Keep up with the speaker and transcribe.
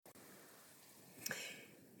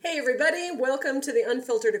Hey everybody, welcome to the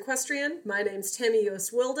Unfiltered Equestrian. My name's Tammy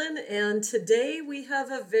Yost Wilden, and today we have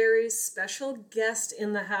a very special guest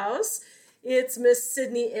in the house. It's Miss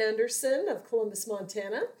Sydney Anderson of Columbus,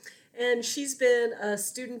 Montana, and she's been a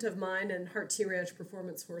student of mine in Heart T Ranch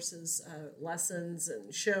Performance Horses lessons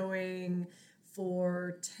and showing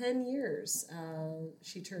for 10 years.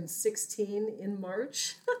 She turned 16 in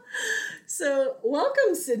March. So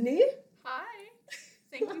welcome, Sydney. Hi,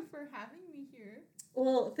 thank you for having me here.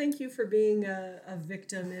 Well, thank you for being a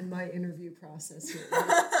victim in my interview process here.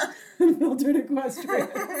 Unfiltered Equestrian.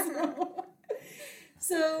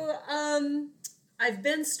 So I've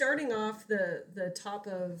been starting off the top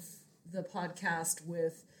of the podcast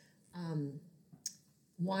with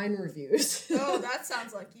wine reviews. Oh, that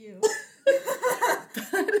sounds like you.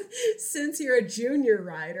 But since you're a junior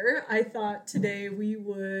rider, I thought today we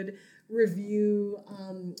would review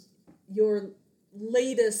your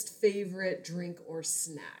latest favorite drink or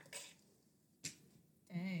snack.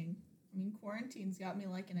 Dang. I mean, quarantine's got me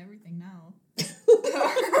liking everything now.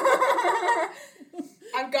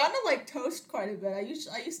 I've gotten to like toast quite a bit. I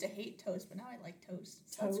used to hate toast, but now I like toast.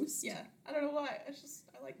 Toast? Yeah. I don't know why.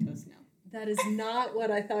 I like toast now. That is not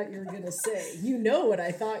what I thought you were going to say. You know what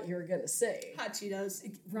I thought you were going to say. Hot Cheetos.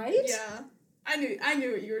 Right? Yeah. I knew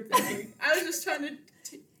what you were thinking. I was just trying to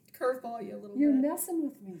curveball you a little You're bit. messing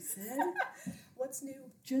with me, Sid. What's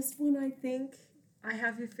new? Just when I think I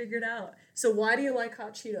have you figured out. So why do you like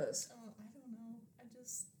Hot Cheetos? Oh, I don't know.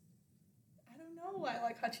 I don't know why I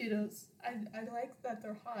like Hot Cheetos. I like that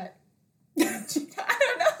they're hot. I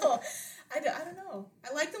don't know. I don't know.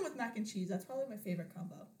 I like them with mac and cheese. That's probably my favorite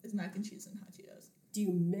combo, is mac and cheese and Hot Cheetos. Do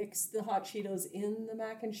you mix the Hot Cheetos in the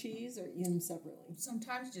mac and cheese or eat them separately?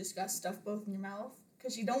 Sometimes you just gotta stuff both in your mouth,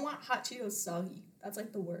 because you don't want Hot Cheetos soggy. That's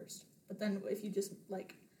like the worst. But then if you just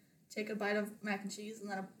like take a bite of mac and cheese and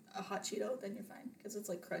then a hot Cheeto, then you're fine. Because it's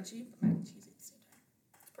like crunchy, but mac and cheese at the same time.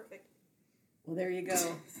 It's perfect. Well, there you go.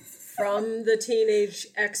 From the teenage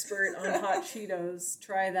expert on Hot Cheetos,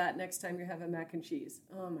 try that next time you're having mac and cheese.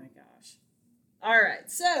 Oh my gosh. All right,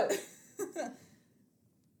 so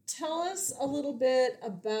tell us a little bit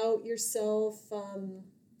about yourself.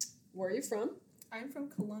 Where are you from? I'm from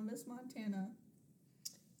Columbus, Montana.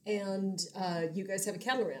 And you guys have a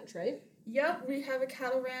cattle ranch, right? Yep, we have a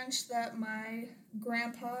cattle ranch that my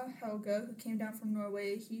grandpa, Helge, who came down from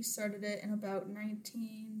Norway, he started it in about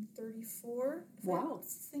 1934. Wow. I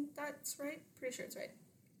think that's right. Pretty sure it's right.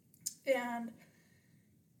 And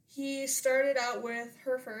he started out with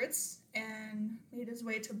Herefords and made his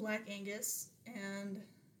way to Black Angus. And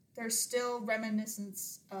there's still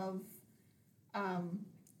reminiscence of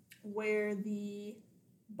where the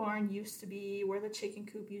barn used to be, where the chicken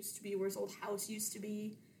coop used to be, where his old house used to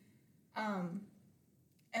be.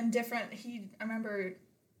 And I remember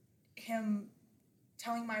him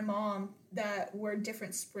telling my mom that where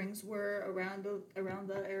different springs were around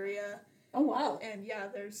the area. Oh, wow. And yeah,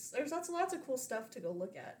 there's lots of cool stuff to go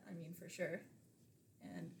look at, I mean, for sure.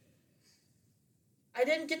 And I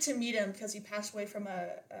didn't get to meet him because he passed away from a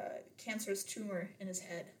cancerous tumor in his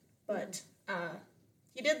head, but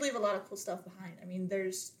he did leave a lot of cool stuff behind. I mean,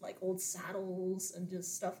 there's like old saddles and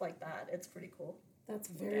just stuff like that. It's pretty cool. That's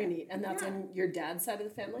very neat. And that's on your dad's side of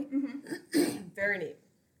the family? Mm-hmm. Very neat.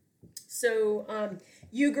 So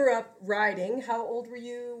you grew up riding. How old were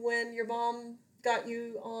you when your mom got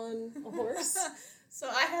you on a horse? So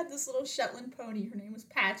I had this little Shetland pony. Her name was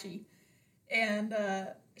Patchy. And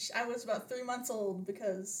I was about 3 months old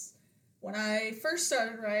because when I first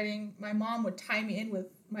started riding, my mom would tie me in with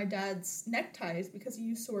my dad's neckties because he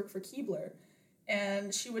used to work for Keebler.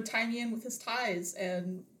 And she would tie me in with his ties,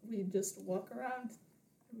 and we'd just walk around.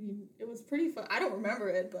 I mean, it was pretty fun. I don't remember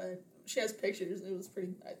it, but she has pictures. It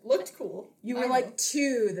looked cool. You were like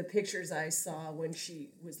 2, the pictures I saw when she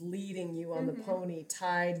was leading you on the pony,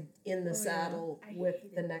 tied in the saddle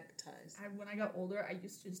with the neckties. When I got older, I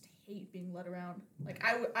used to just hate being led around. Like,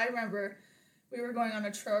 I remember we were going on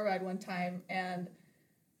a trail ride one time, and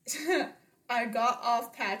I got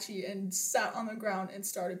off Patchy and sat on the ground and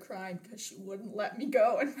started crying because she wouldn't let me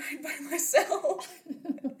go and ride by myself.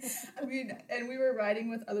 I mean, and we were riding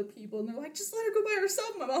with other people, and they're like, just let her go by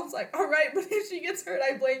herself. My mom's like, all right, but if she gets hurt,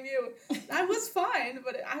 I blame you. I was fine,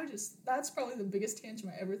 but that's probably the biggest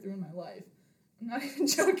tantrum I ever threw in my life. I'm not even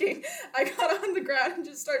joking. I got on the ground and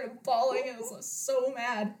just started bawling, and I was so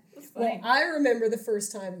mad. It was funny. Well, I remember the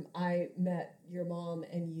first time I met your mom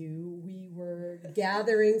and you, we were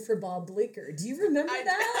gathering for Bob Bleecker. Do you remember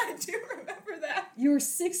that? I do remember that. You were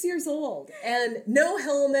 6 years old, and no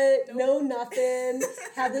helmet, no nothing,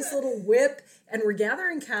 had this little whip, and we're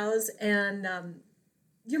gathering cows, and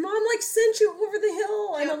your mom, like, sent you over the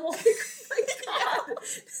hill, and I'm like, oh my God.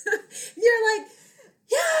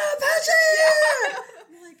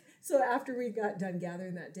 done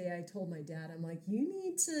gathering that day, I told my dad, I'm like, you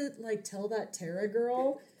need to like tell that Tara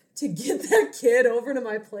girl to get that kid over to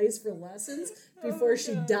my place for lessons before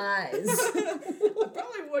she dies.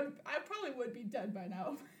 I probably would be dead by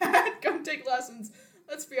now. I'd come take lessons.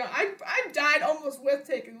 Let's be honest. I died almost with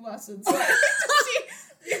taking lessons. So I hate to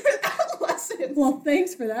see you without lessons. Well,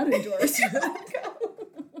 thanks for that endorsement.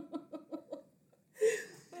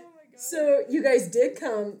 So you guys did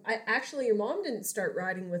come. Your mom didn't start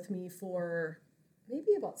riding with me for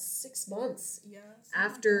maybe about 6 months. Yes.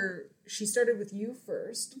 After she started with you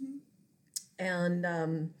first. Mm-hmm.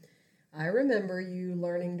 And I remember you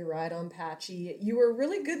learning to ride on Patchy. You were a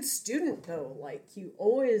really good student, though. Like, you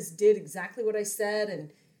always did exactly what I said,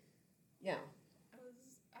 and yeah.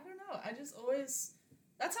 I don't know. I just always...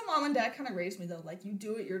 That's how Mom and Dad kind of raised me, though. Like, you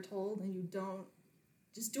do what you're told, and you don't...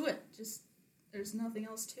 Just do it. There's nothing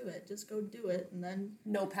else to it. Just go do it, and then...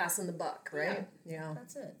 No passing the buck, right? Yeah.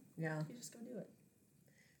 That's it. Yeah. You just go do it.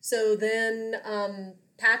 So then,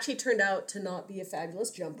 Patchy turned out to not be a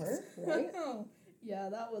fabulous jumper, right? Yeah,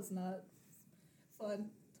 that was not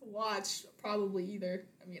fun to watch, probably either.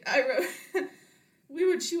 I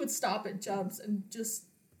mean, she would stop at jumps and just,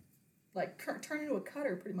 like, turn into a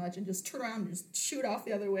cutter, pretty much, and just turn around and just shoot off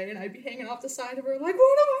the other way, and I'd be hanging off the side of her, like, what do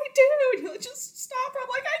I do? And you'll just stop her. I'm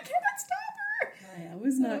like, I can't stop her! Yeah, it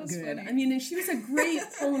was not good. Funny. I mean, she was a great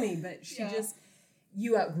pony, but she just...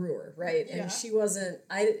 You outgrew her, right? Yeah. And she wasn't...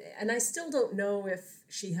 I still don't know if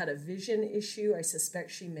she had a vision issue. I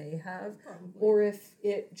suspect she may have. Probably. Or if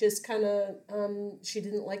it just kind of... she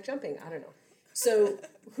didn't like jumping. I don't know. So,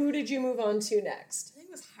 who did you move on to next? I think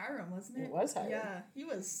it was Hiram, wasn't it? It was Hiram. Yeah, he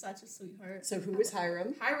was such a sweetheart. So, who was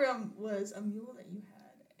Hiram? Hiram was a mule that you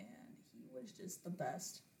had, and he was just the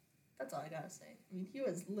best. That's all I gotta say. I mean, he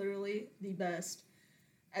was literally the best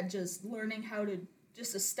at just learning how to...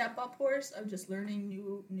 Just a step-up horse of just learning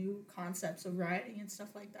new concepts of riding and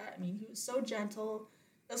stuff like that. I mean, he was so gentle.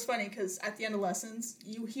 It was funny because at the end of lessons,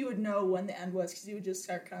 he would know when the end was because he would just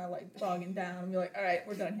start kind of like bogging down and be like, all right,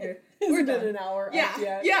 we're done here. We're done. An hour yeah, up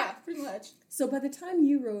yet. Yeah, pretty much. So by the time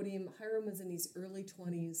you rode him, Hiram was in his early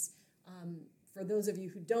 20s. For those of you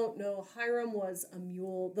who don't know, Hiram was a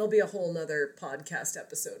mule. There'll be a whole nother podcast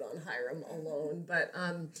episode on Hiram alone, but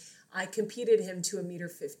I competed him to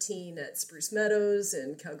 1.15 m at Spruce Meadows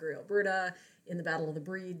in Calgary, Alberta, in the Battle of the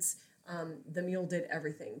Breeds. The mule did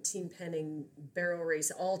everything: team penning, barrel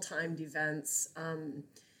race, all timed events.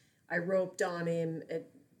 I roped on him,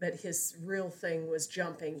 but his real thing was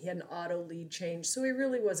jumping. He had an auto lead change, so he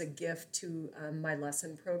really was a gift to my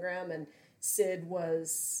lesson program. And Sid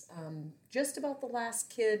was just about the last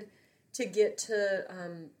kid to get to,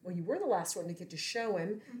 you were the last one to get to show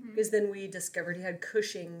him, because then we discovered he had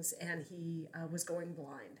Cushing's and he was going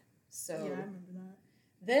blind. So yeah, I remember that.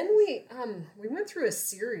 Then we went through a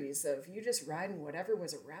series of you just riding whatever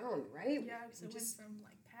was around, right? Yeah, so it went from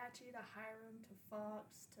like Patchy to Hiram to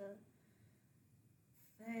Fox to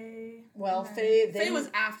Faye. Well, Faye was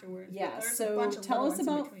afterwards. Yeah, so a bunch of tell us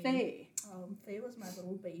about Faye. Faye was my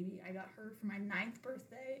little baby. I got her for my 9th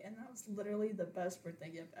birthday, and that was literally the best birthday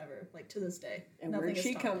gift ever, like to this day. And where'd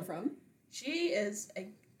she come from? She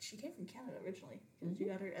came from Canada originally. You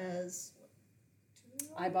got her as...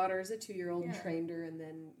 I bought her as a 2-year-old and trained her, and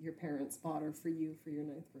then your parents bought her for you for your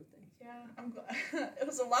 9th birthday. Yeah, I'm glad. It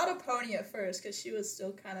was a lot of pony at first, because she was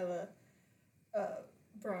still kind of a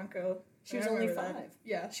bronco. She was only 5.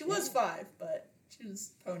 Yeah, she was 5, but she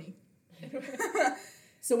was pony.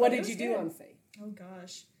 So what did you do on Faye? Oh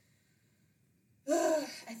gosh,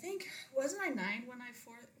 I think wasn't I 9 when I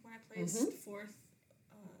placed 4th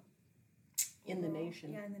in the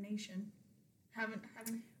nation? Yeah, in the nation. Haven't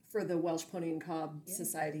for the Welsh Pony and Cob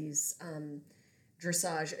Society's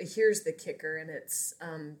dressage. Here's the kicker, and it's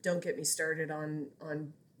don't get me started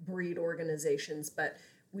on breed organizations, but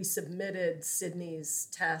we submitted Sydney's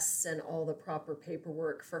tests and all the proper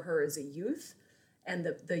paperwork for her as a youth. And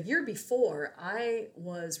the year before, I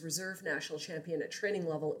was reserve national champion at training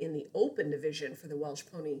level in the open division for the Welsh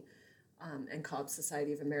Pony and Cob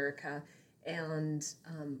Society of America. And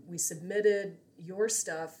we submitted your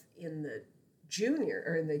stuff in the junior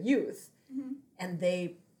or in the youth, and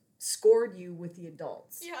they scored you with the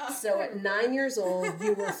adults. Yeah. So at 9 years old,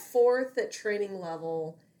 you were 4th at training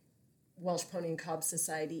level Welsh Pony and Cob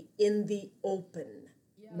Society in the open,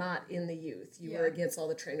 not in the youth. You were against all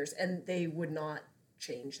the trainers, and they would not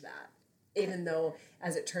change that, even though,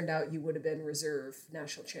 as it turned out, you would have been reserve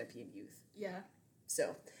national champion youth. Yeah.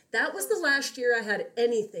 So that was the last year I had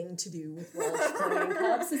anything to do with Welsh Pony and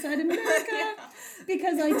Cob Society of America,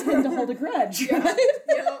 because I tend to hold a grudge. Right?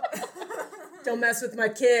 Don't mess with my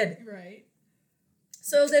kid. Right.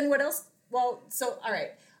 So then what else? Well, so, all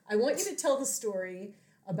right. I want you to tell the story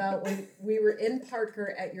about when we were in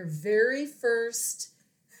Parker at your very first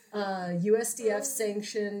USDF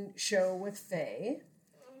sanctioned show with Faye.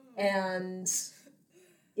 And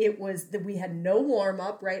it was that we had no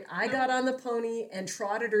warm-up, right? I got on the pony and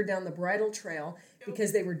trotted her down the bridle trail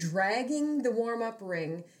because they were dragging the warm-up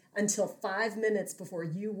ring until 5 minutes before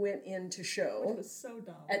you went in to show. Which was so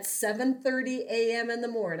dumb. At 7:30 a.m. in the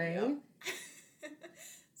morning. Yep.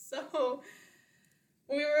 So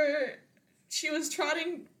she was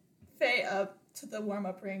trotting Faye up to the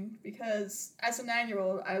warm-up ring because as a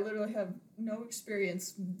 9-year-old, I literally have no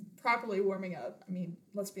experience properly warming up. I mean,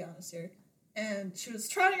 let's be honest here. And she was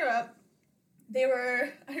trotting her up. I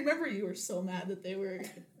remember you were so mad that they were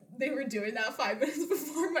doing that 5 minutes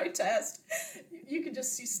before my test. You could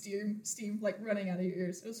just see steam like running out of your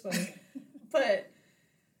ears. It was funny. But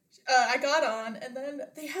I got on, and then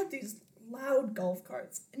they had these loud golf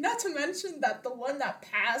carts. Not to mention that the one that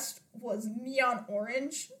passed was neon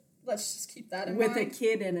orange. Let's just keep that in mind. With a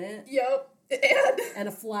kid in it. Yep. And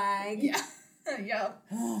a flag. Yeah. Yeah.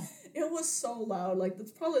 It was so loud. Like,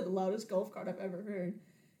 that's probably the loudest golf cart I've ever heard.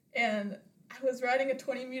 And I was riding a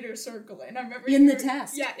 20-meter circle, and I remember... In the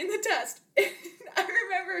test. Yeah, in the test. And I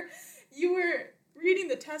remember you were reading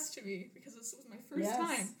the test to me, because this was my first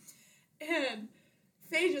time. And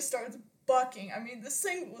Faye just starts bucking. I mean, this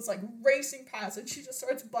thing was, like, racing past, and she just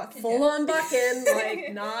starts bucking. Full-on bucking,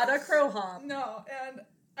 like, not a crow hop. No, and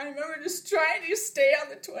I remember just trying to stay on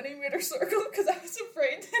the 20-meter circle because I was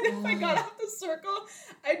afraid that if I got off the circle,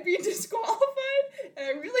 I'd be disqualified, and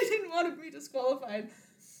I really didn't want to be disqualified.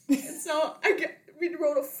 And so we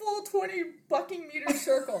rode a full 20 bucking meter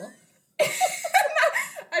circle. And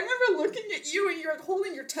I remember looking at you, and you're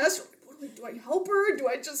holding your test. Do I help her? Do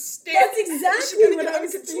I just stand? That's exactly what I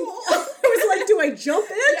was thinking. I was like, do I jump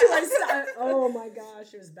in? Yeah. Do I stop? Oh my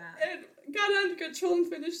gosh, it was bad. And got under control and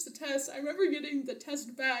finished the test. I remember getting the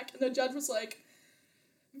test back, and the judge was like,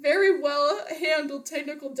 very well handled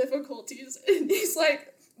technical difficulties. And he's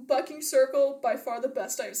like, bucking circle, by far the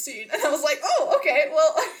best I've seen. And I was like, oh, okay,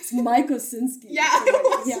 well. It's Mike Osinski. Yeah, it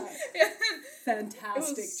was. Yeah.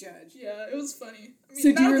 Fantastic judge. Yeah, it was funny. I mean,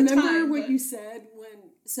 so do you remember time, what you said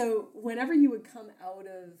whenever you would come out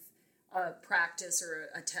of a practice or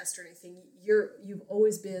a test or anything, you've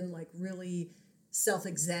always been like really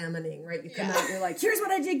self-examining, right? You come out, you're like, here's what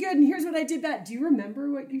I did good and here's what I did bad. Do you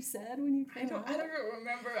remember what you said when you came out? I don't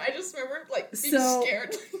remember. I just remember like being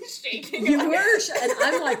scared, like, shaking. You were, and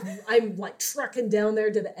I'm like trucking down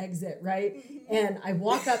there to the exit, right? Mm-hmm. And I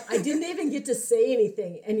walk up. I didn't even get to say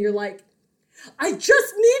anything, and you're like, I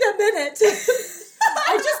just need a minute.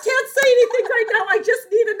 I just can't say anything right now. I just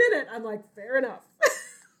need a minute. I'm like, fair enough.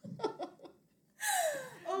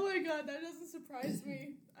 Oh my god, that doesn't surprise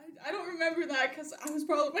me. I don't remember that because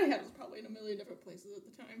my head was probably in a million different places at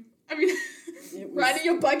the time. I mean, riding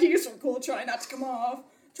a buggy is so cool, trying not to come off,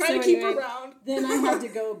 trying to keep her around. Then I had to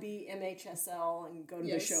go be MHSL and go to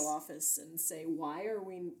the show office and say, why are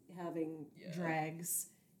we having drags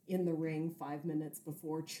in the ring 5 minutes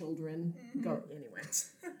before children go? Anyway.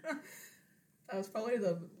 That was probably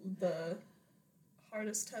the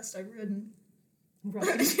hardest test I've ridden. Right.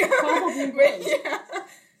 Probably was. Yeah.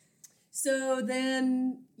 So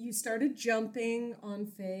then you started jumping on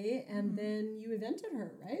Faye, and then you evented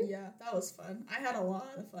her, right? Yeah, that was fun. I had a lot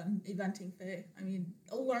of fun eventing Faye. I mean,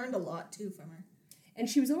 I learned a lot, too, from her. And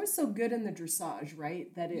she was always so good in the dressage,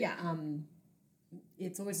 right? That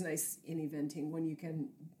it's always nice in eventing when you can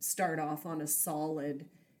start off on a solid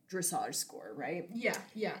dressage score, right? Yeah,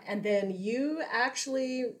 yeah. And then you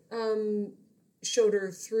actually showed her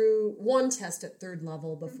through one test at third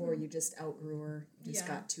level before you just outgrew her. Just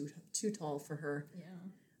got too tall for her.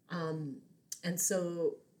 Yeah. And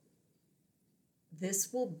so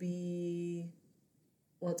this will be,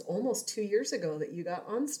 it's almost 2 years ago that you got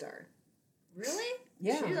OnStar. Really?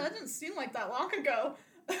 Yeah. Gee, that didn't seem like that long ago.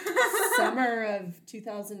 Summer of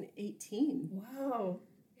 2018. Wow.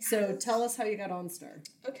 So tell us how you got OnStar.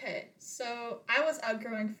 Okay, so I was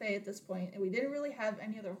outgrowing Faye at this point, and we didn't really have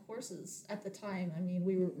any other horses at the time. I mean,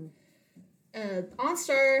 we were...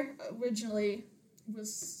 OnStar originally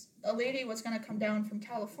was... A lady was going to come down from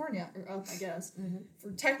California, or up, I guess,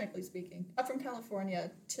 for technically speaking, up from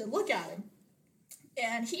California to look at him.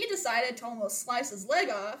 And he decided to almost slice his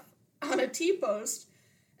leg off on a T-post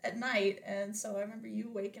at night, and so I remember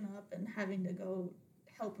you waking up and having to go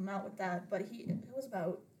help him out with that, but it was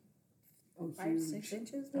about 5-6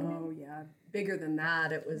 inches, maybe? Oh, yeah. Bigger than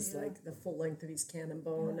that. It was like the full length of his cannon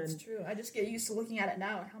bone. Yeah, that's true. I just get used to looking at it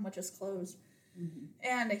now and how much is closed.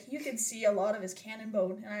 And you could see a lot of his cannon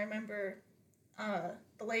bone. And I remember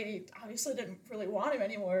the lady obviously didn't really want him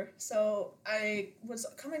anymore. So I was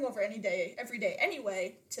coming over every day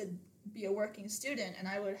anyway, to be a working student, and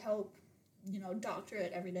I would help, doctor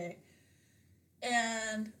it every day.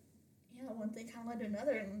 And one thing kind of led to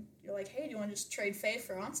another, and you're like, hey, do you want to just trade Faye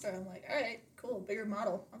for OnStar? I'm like, all right, cool, bigger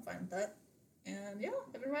model, I'm fine with that. And yeah,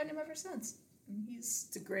 I've been riding him ever since. And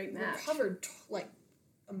it's a great match. Recovered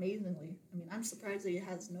amazingly. I mean, I'm surprised that he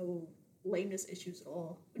has no lameness issues at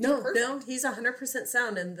all. No, he's 100%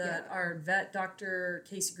 sound, and our vet, Dr.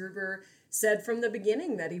 Casey Gruber, said from the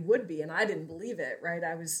beginning that he would be, and I didn't believe it, right?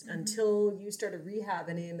 I was, until you started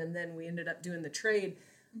rehabbing him, and then we ended up doing the trade,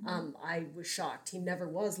 I was shocked. He never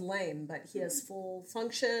was lame, but he has full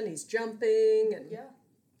function, he's jumping, and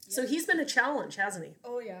so he's been a challenge, hasn't he?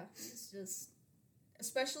 Oh yeah, he's just,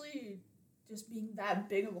 especially just being that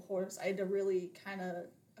big of a horse, I had to really kind of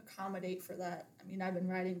accommodate for that. I mean, I've been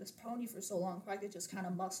riding this pony for so long, I could just kind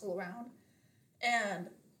of muscle around. And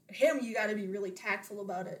him, you got to be really tactful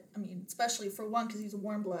about it. I mean, especially for one, because he's a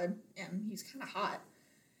warm blood, and he's kind of hot.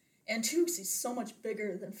 And two, because he's so much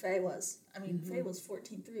bigger than Faye was. I mean, Faye was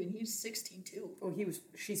 14.3, and he's 16.2. Oh,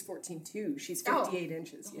 she's 14.2. She's 58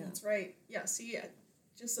 inches. Yeah, that's right. Yeah, see,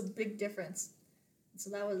 just a big difference. So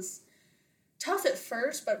that was tough at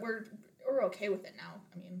first, but we're okay with it now.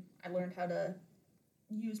 I mean, I learned how to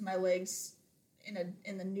use my legs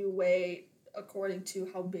in the new way according to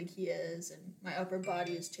how big he is, and my upper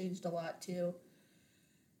body has changed a lot too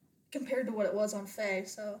compared to what it was on Faye.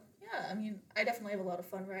 So yeah, I mean, I definitely have a lot of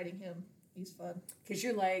fun riding him. He's fun. Because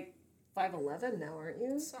you're like 5'11" now, aren't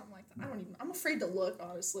you? Something like that. I'm afraid to look,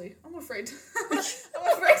 honestly. I'm afraid to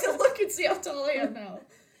look and see how tall I am now.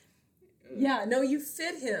 Yeah, no, you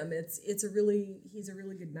fit him. He's a really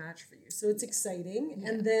good match for you. So it's exciting. Yeah.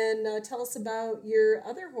 And then tell us about your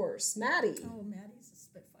other horse, Maddie. Oh, Maddie's a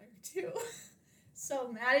Spitfire too.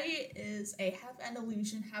 So Maddie is a half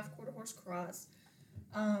Andalusian, half quarter horse cross.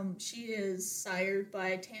 She is sired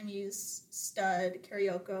by Tammy's stud,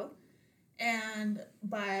 Karaoko, and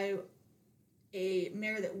by a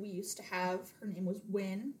mare that we used to have. Her name was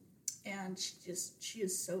Wynn. And she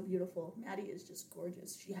is so beautiful. Maddie is just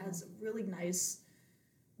gorgeous. She has a really nice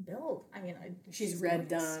build. I mean, she's red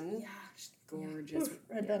done. Yeah, gorgeous.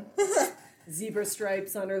 Yeah. Red done. Zebra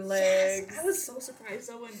stripes on her legs. Yes, I was so surprised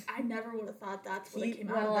though, and I never would have thought that's what it came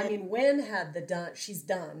out of it. Well, I mean, Wynn had the done. She's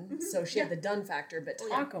done, so she had the done factor. But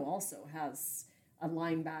Taco also has a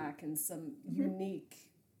line back and some unique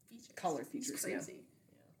color features. It's crazy.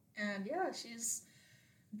 Yeah. And yeah, she's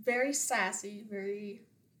very sassy, very.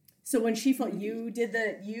 So when she felt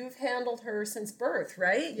you've handled her since birth,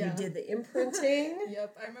 right? Yeah. You did the imprinting.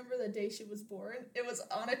 Yep. I remember the day she was born. It was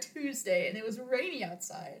on a Tuesday and it was rainy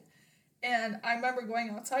outside. And I remember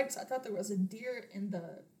going outside because I thought there was a deer in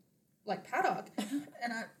the paddock.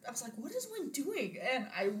 And I was like, what is Wynn doing? And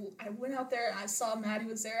I went out there and I saw Maddie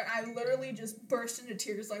was there, and I literally just burst into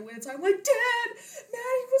tears. I went inside. I'm like, Dad,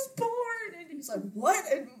 Maddie was born. And he's like, what?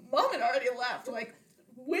 And Mom had already left. Like,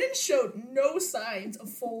 Wynn showed no signs of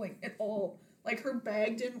foaling at all. Like, her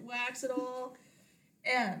bag didn't wax at all.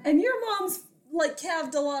 And your mom's,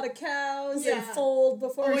 calved a lot of cows and foaled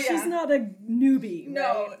before. She's not a newbie,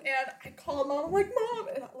 No, right? And I called Mom. I'm like, Mom!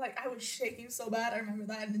 And, I was shaking so bad. I remember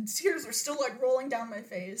that. And tears were still, rolling down my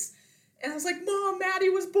face. And I was like, Mom, Maddie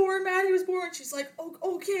was born. She's like, oh,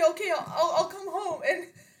 okay, I'll come home. And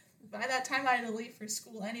by that time, I had to leave for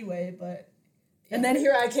school anyway, but... And then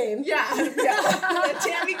here I came. Yeah. And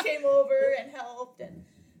Tammy came over and helped, and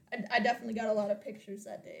I definitely got a lot of pictures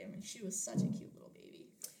that day. I mean, she was such a cute little baby.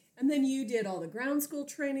 And then you did all the ground school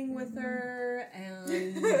training with her, and...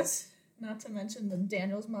 Not to mention the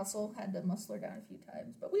Daniels muscle. Had to muscle her down a few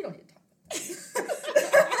times, but we don't need to talk about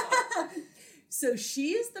that. So she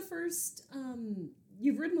is the first...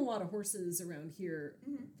 you've ridden a lot of horses around here,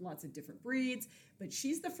 lots of different breeds, but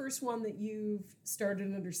she's the first one that you've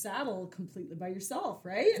started under saddle completely by yourself,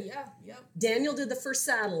 right? Yeah, yep. Daniel did the first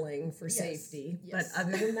saddling for safety, but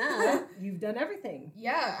other than that, you've done everything.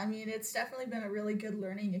 Yeah, I mean, it's definitely been a really good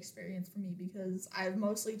learning experience for me because I've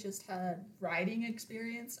mostly just had riding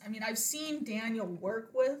experience. I mean, I've seen Daniel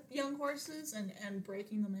work with young horses and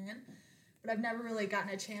breaking them in, but I've never really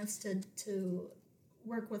gotten a chance to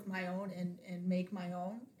work with my own and make my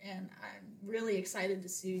own, and I'm really excited to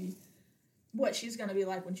see what she's going to be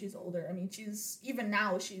like when she's older. I mean, she's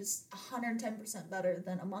 110% better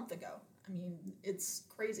than a month ago. I mean, it's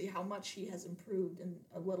crazy how much she has improved in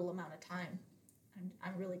a little amount of time.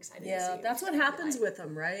 I'm really excited to see. Yeah, that's what happens with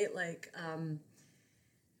them, right?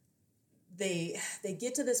 They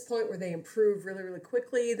get to this point where they improve really, really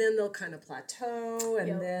quickly, then they'll kind of plateau,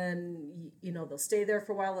 and then, they'll stay there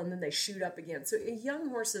for a while, and then they shoot up again. So young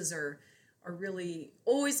horses are are really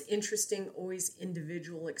always interesting, always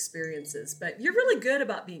individual experiences. But you're really good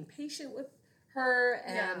about being patient with her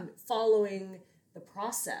and following the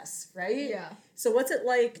process, right? Yeah. So what's it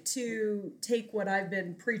like to take what I've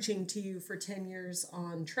been preaching to you for 10 years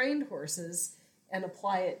on trained horses and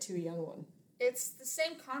apply it to a young one? It's the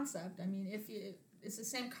same concept. I mean, it's the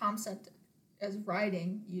same concept as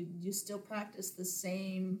riding. You still practice the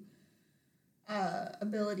same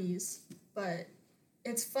abilities, but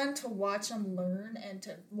it's fun to watch them learn and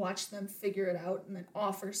to watch them figure it out and then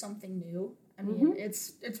offer something new. I mean,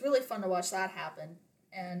 it's really fun to watch that happen,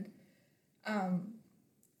 and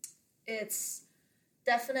it's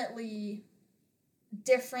definitely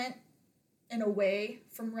different in a way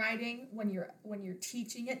from riding when you're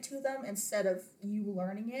teaching it to them instead of you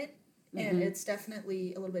learning it, and it's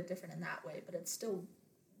definitely a little bit different in that way, but it's still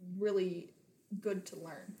really good to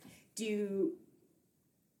learn. Do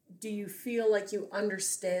you feel like you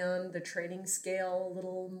understand the training scale a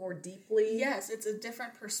little more deeply? Yes, it's a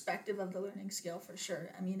different perspective of the learning scale for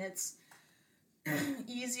sure. I mean, it's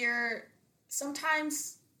easier.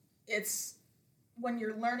 Sometimes it's when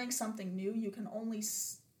you're learning something new, you can only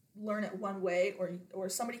learn it one way, or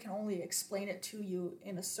somebody can only explain it to you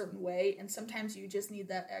in a certain way, and sometimes you just need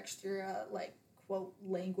that extra, like, quote,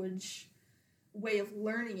 language way of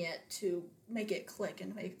learning it to make it click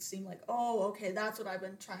and make it seem like, oh, okay, that's what I've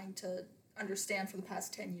been trying to understand for the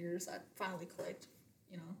past 10 years. That finally clicked,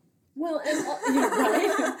 you know. Well, and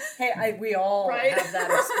right? Hey, we all have that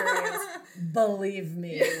experience. Believe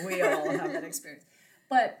me, we all have that experience.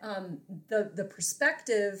 But the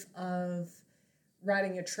perspective of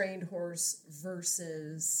riding a trained horse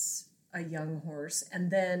versus a young horse, and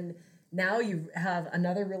then now you have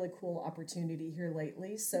another really cool opportunity here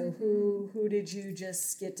lately. So who did you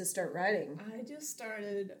just get to start riding? I just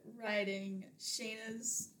started riding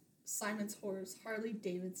Simon's horse, Harley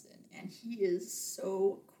Davidson, and he is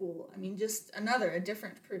so cool. I mean, just a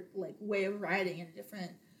different way of riding and a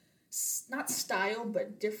different, not style,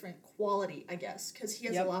 but different quality, I guess, because he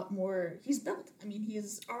has a lot more, he's built. I mean,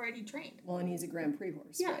 he's already trained. Well, and he's a Grand Prix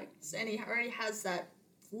horse, right? And he already has that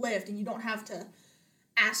lift, and you don't have to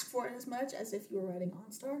ask for it as much as if you were riding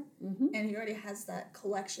OnStar. And he already has that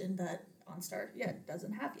collection that OnStar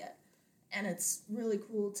doesn't have yet. And it's really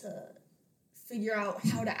cool to figure out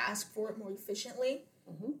how to ask for it more efficiently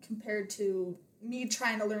compared to me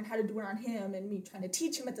trying to learn how to do it on him and me trying to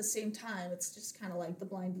teach him at the same time. It's just kind of like the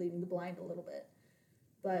blind leading the blind a little bit.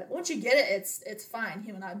 But once you get it, it's fine.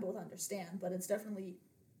 Him and I both understand, but it's definitely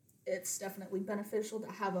beneficial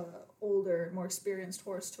to have a older, more experienced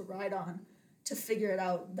horse to ride on to figure it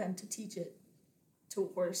out than to teach it to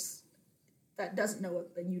a horse that doesn't know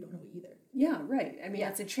it, then you don't know it either. Yeah, right. I mean,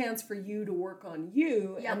 it's a chance for you to work on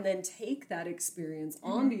you and then take that experience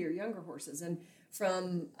onto your younger horses. And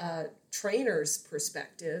from a trainer's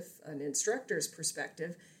perspective, an instructor's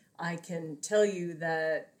perspective, I can tell you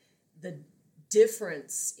that the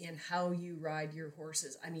difference in how you ride your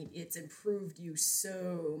horses, I mean, it's improved you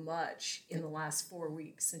so much in the last 4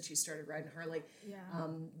 weeks since you started riding Harley. Yeah.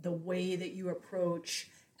 The way that you approach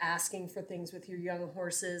asking for things with your young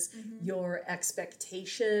horses, your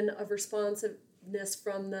expectation of responsiveness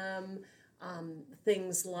from them,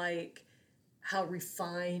 things like how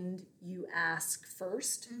refined you ask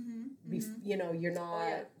first. You know, you're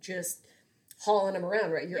not just hauling them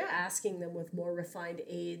around, right? You're asking them with more refined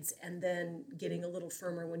aids and then getting a little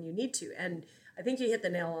firmer when you need to. And I think you hit the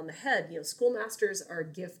nail on the head. You know, schoolmasters are a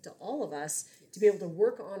gift to all of us to be able to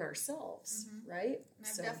work on ourselves, right? And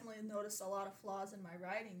I've definitely noticed a lot of flaws in my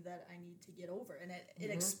riding that I need to get over. And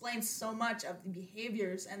it explains so much of the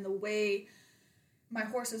behaviors and the way my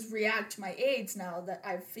horses react to my aids now that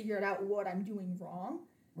I've figured out what I'm doing wrong.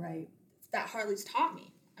 Right. That Harley's taught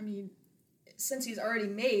me. I mean, since he's already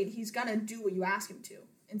made, he's going to do what you ask him to.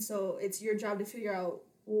 And so it's your job to figure out,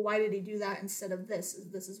 well, why did he do that instead of this?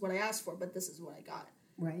 This is what I asked for, but this is what I got.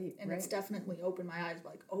 Right. And it's definitely opened my eyes,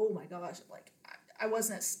 like, oh my gosh, like, I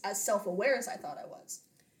wasn't as self-aware as I thought I was.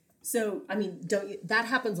 So, I mean, that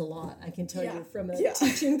happens a lot, I can tell you, from a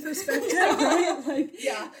teaching perspective, right? Like,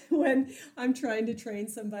 when I'm trying to train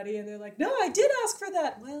somebody and they're like, no, I did ask for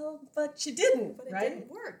that. Well, but you didn't, But it right?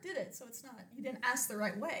 didn't work, did it? So it's not, you didn't ask the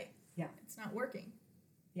right way. Yeah. It's not working.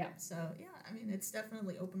 Yeah. So, I mean, it's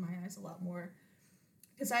definitely opened my eyes a lot more.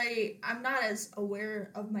 Because I'm not as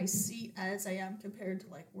aware of my seat as I am compared to,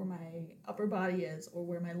 like, where my upper body is or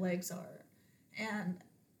where my legs are. And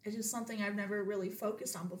it's just something I've never really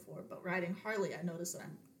focused on before. But riding Harley, I noticed that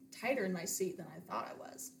I'm tighter in my seat than I thought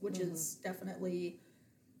I was, which is definitely,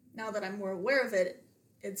 now that I'm more aware of it,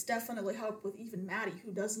 it's definitely helped with even Maddie,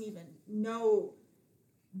 who doesn't even know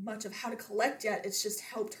much of how to collect yet. It's just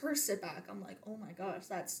helped her sit back. I'm like, oh my gosh,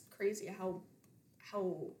 that's crazy how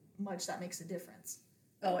much that makes a difference.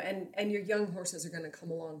 Oh, and your young horses are going to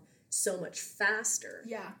come along so much faster.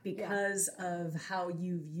 Yeah. Because of how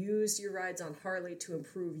you've used your rides on Harley to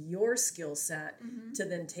improve your skill set to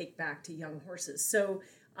then take back to young horses. So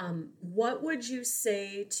what would you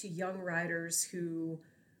say to young riders who,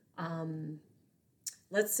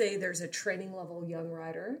 let's say there's a training level young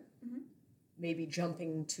rider, maybe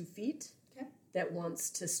jumping 2 feet, that wants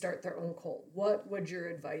to start their own colt? What would your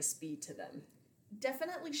advice be to them?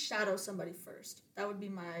 Definitely shadow somebody first. That would be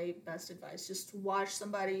my best advice. Just watch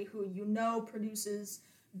somebody who you know produces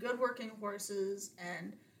good working horses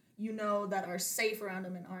and you know that are safe around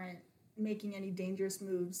them and aren't making any dangerous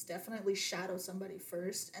moves. Definitely shadow somebody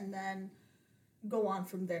first and then go on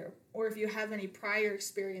from there. Or if you have any prior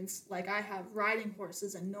experience, like I have, riding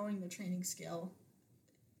horses and knowing the training skill,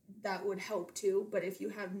 that would help too. But if you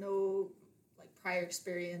have no prior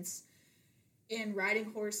experience in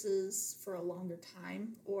riding horses for a longer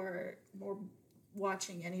time or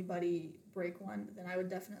watching anybody break one, then I would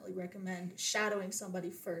definitely recommend shadowing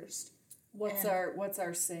somebody first. What's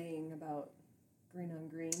our saying about green on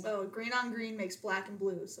green? Oh, green on green makes black and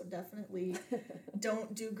blue, so definitely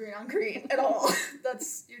don't do green on green at all.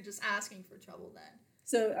 You're just asking for trouble then.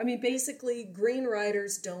 So, I mean, basically, green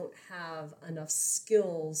riders don't have enough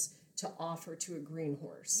skills to offer to a green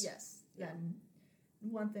horse. Yes. Yeah.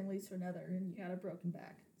 One thing leads to another, and you got a broken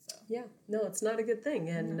back. So yeah, no, it's not a good thing,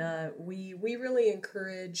 and we really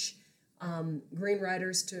encourage green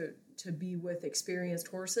riders to be with experienced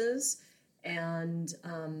horses, and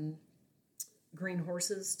green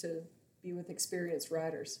horses to be with experienced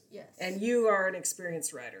riders. Yes, and you are an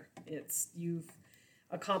experienced rider. You've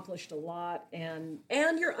accomplished a lot, and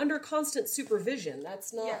you're under constant supervision.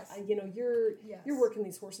 That's not you're working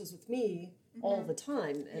these horses with me all the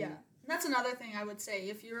time, and that's another thing I would say.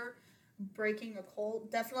 If you're breaking a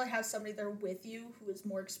colt, definitely have somebody there with you who is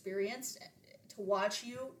more experienced to watch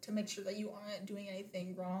you, to make sure that you aren't doing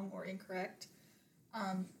anything wrong or incorrect,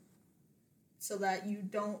 so that you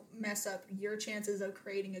don't mess up your chances of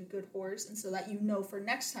creating a good horse, and so that you know for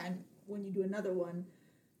next time when you do another one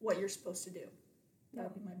what you're supposed to do. That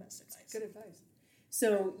would be my best advice. Good advice.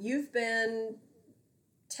 So you've been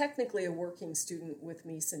technically a working student with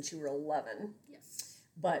me since you were 11. Yes.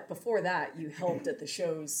 But before that, you helped at the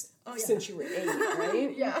shows since you were 8,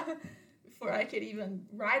 right? Yeah. Before I could even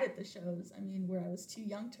ride at the shows, I mean, where I was too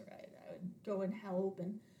young to ride, I would go and help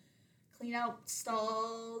and clean out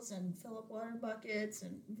stalls and fill up water buckets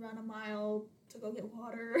and run a mile to go get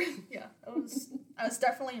water. Yeah, I was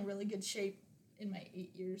definitely in really good shape in my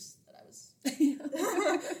 8 years that I was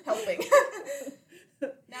helping.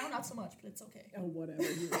 Now, not so much, but it's okay. Oh, whatever.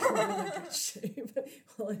 You're in really good shape.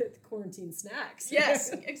 Well, quarantine snacks. Yes,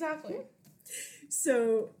 exactly.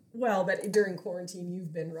 So, but during quarantine,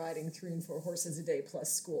 you've been riding 3 and 4 horses a day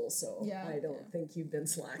plus school, so I don't think you've been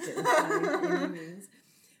slacking by any means.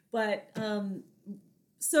 But,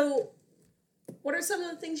 so, what are some of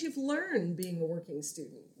the things you've learned being a working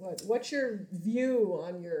student? What's your view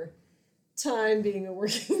on your time being a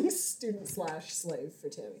working student / slave for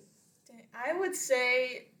Tammy? I would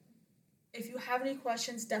say if you have any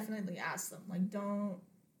questions, definitely ask them. Don't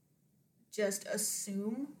just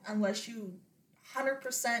assume unless you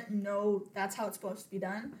 100% know that's how it's supposed to be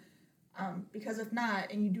done. Because if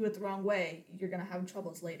not, and you do it the wrong way, you're going to have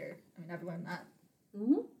troubles later. I mean, I've learned that.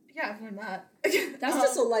 Mm-hmm. Yeah, I've learned that. That's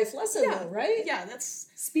just a life lesson, though, right? Yeah, that's...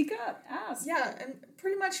 Speak up, ask. Yeah, and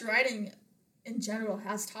pretty much riding in general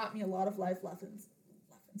has taught me a lot of life lessons.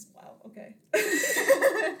 Wow, okay.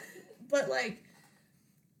 But,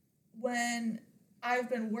 when I've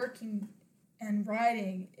been working and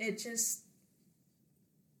riding, it just,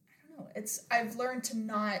 I don't know, I've learned to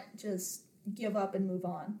not just give up and move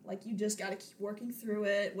on. You just got to keep working through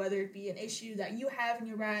it, whether it be an issue that you have in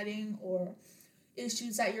your riding or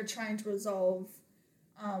issues that you're trying to resolve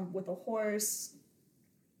with a horse,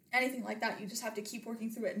 anything like that. You just have to keep working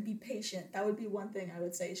through it and be patient. That would be one thing I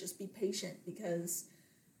would say, is just be patient, because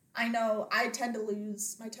I know I tend to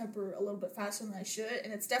lose my temper a little bit faster than I should,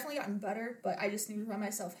 and it's definitely gotten better, but I just need to remind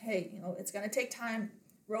myself, hey, it's going to take time.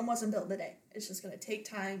 Rome wasn't built in a day. It's just going to take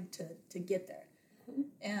time to get there. Mm-hmm.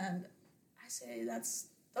 And I say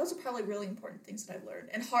those are probably really important things that I've learned.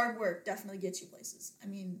 And hard work definitely gets you places. I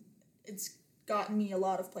mean, it's gotten me a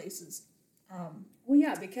lot of places.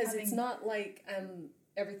 Because it's not like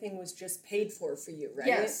everything was just paid for you, right?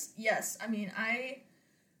 Yes. I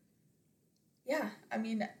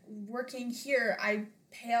mean, working here, I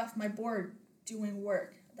pay off my board doing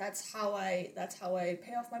work. That's how I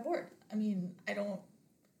pay off my board. I mean, I don't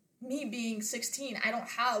me being 16, I don't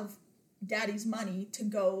have daddy's money to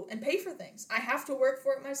go and pay for things. I have to work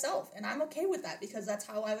for it myself, and I'm okay with that because that's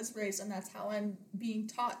how I was raised and that's how I'm being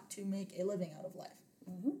taught to make a living out of life.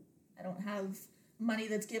 Mm-hmm. I don't have money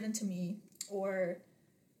that's given to me or,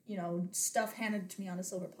 stuff handed to me on a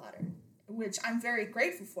silver platter, which I'm very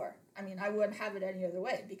grateful for. I mean, I wouldn't have it any other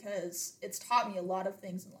way because it's taught me a lot of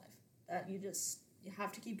things in life that you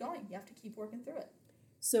have to keep going. You have to keep working through it.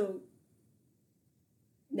 So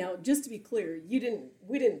now, just to be clear, we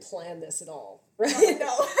didn't plan this at all, right?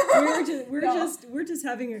 No. We're just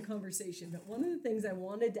having a conversation. But one of the things I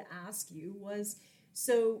wanted to ask you was,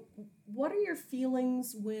 so what are your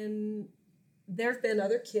feelings when there have been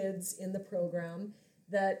other kids in the program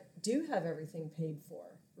that do have everything paid for,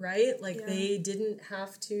 right? Like they didn't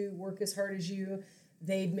have to work as hard as you.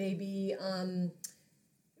 They'd maybe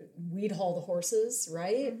we'd haul the horses,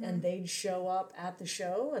 right? Mm-hmm. And they'd show up at the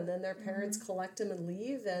show, and then their parents collect them and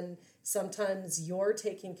leave. And sometimes you're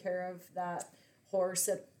taking care of that horse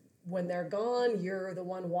when they're gone. You're the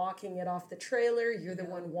one walking it off the trailer. You're the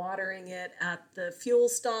one watering it at the fuel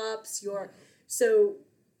stops. So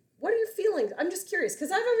what are your feelings? I'm just curious,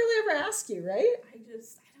 because I haven't really ever asked you, right?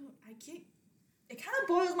 I can't. It kind of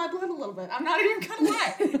boils my blood a little bit. I'm not even gonna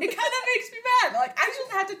lie. It kind of makes me mad. Like, I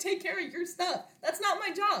just have to take care of your stuff. That's not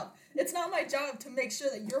my job. It's not my job to make sure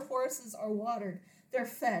that your horses are watered, they're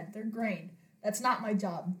fed, they're grained. That's not my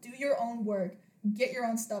job. Do your own work. Get your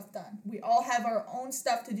own stuff done. We all have our own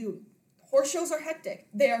stuff to do. Horse shows are hectic.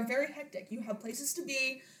 They are very hectic. You have places to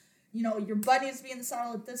be. Your butt needs to be in the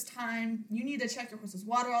saddle at this time. You need to check your horse's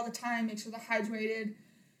water all the time. Make sure they're hydrated.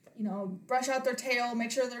 Brush out their tail.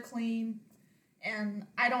 Make sure they're clean. And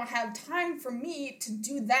I don't have time for me to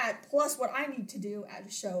do that, plus what I need to do at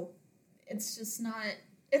a show. It's just not,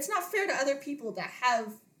 it's not fair to other people to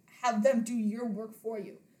have them do your work for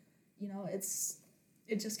you.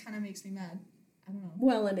 It just kind of makes me mad. I don't know.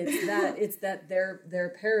 Well, and it's that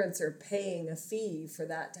their parents are paying a fee for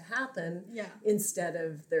that to happen instead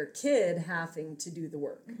of their kid having to do the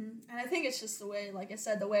work. Mm-hmm. And I think it's just the way, like I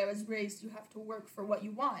said, the way I was raised, you have to work for what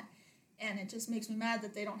you want. And it just makes me mad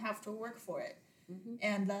that they don't have to work for it. Mm-hmm.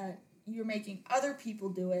 And that you're making other people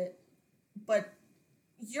do it, but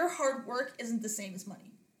your hard work isn't the same as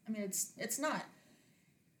money. I mean, it's not.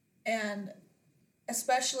 And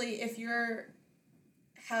especially if you're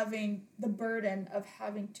having the burden of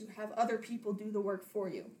having to have other people do the work for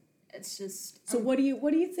you. It's just... So what do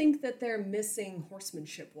you think that they're missing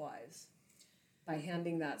horsemanship-wise by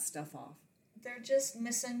handing that stuff off? They're just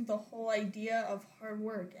missing the whole idea of hard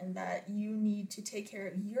work and that you need to take care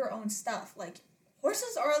of your own stuff. Like,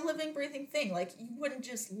 horses are a living, breathing thing. Like, you wouldn't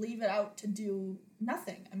just leave it out to do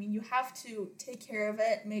nothing. I mean, you have to take care of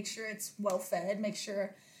it, make sure it's well fed, make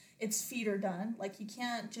sure its feet are done. Like, you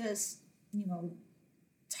can't just,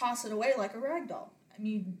 toss it away like a rag doll. I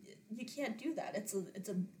mean, you can't do that. It's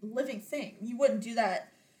a living thing. You wouldn't do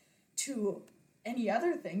that to any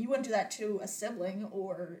other thing. You wouldn't do that to a sibling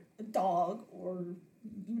or a dog or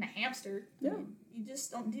even a hamster. Yeah. I mean, you just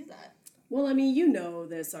don't do that. Well, I mean, you know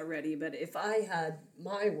this already, but if I had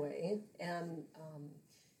my way, and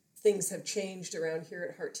things have changed around here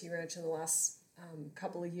at Heart Tea Ranch in the last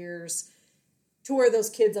couple of years, to where those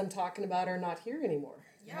kids I'm talking about are not here anymore,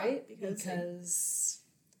 right? Because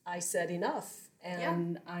I said enough,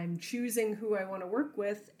 and I'm choosing who I want to work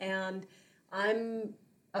with, and I'm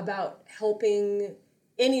about helping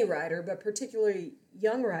any rider, but particularly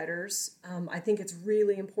young riders. I think it's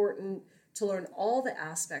really important to learn all the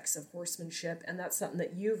aspects of horsemanship, and that's something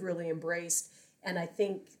that you've really embraced, and I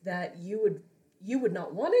think that you would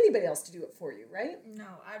not want anybody else to do it for you, right? No,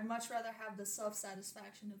 I'd much rather have the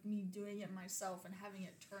self-satisfaction of me doing it myself and having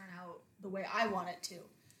it turn out the way I want it to.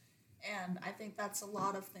 And I think that's a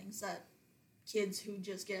lot of things that kids who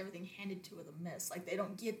just get everything handed to them miss. Like, they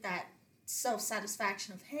don't get that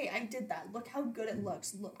self-satisfaction of, hey, I did that. Look how good it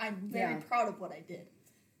looks. Look, I'm very proud of what I did.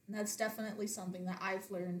 And that's definitely something that I've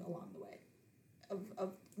learned along the way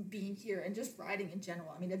of being here and just riding in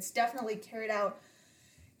general. I mean, it's definitely carried out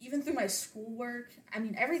even through my schoolwork. I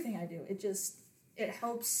mean, everything I do, it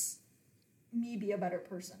helps me be a better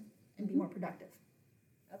person and be more productive.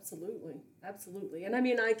 Absolutely. And I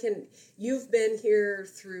mean, you've been here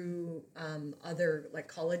through other, like,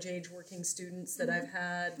 college-age working students that I've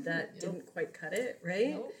had that didn't quite cut it,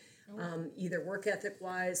 right? Nope. Either work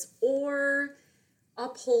ethic-wise or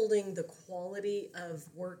upholding the quality of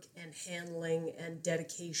work and handling and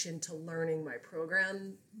dedication to learning my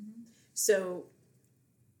program. Mm-hmm. So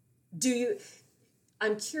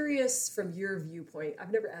I'm curious from your viewpoint,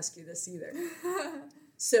 I've never asked you this either.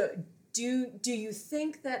 So do you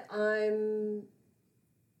think that I'm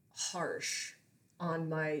harsh on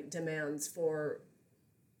my demands for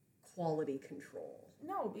quality control.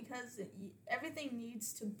 No, because everything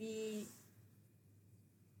needs to be.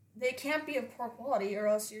 They can't be of poor quality, or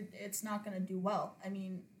else it's not going to do well. I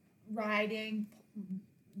mean, riding,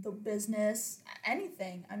 the business,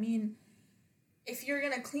 anything. I mean, if you're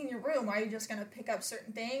going to clean your room, are you just going to pick up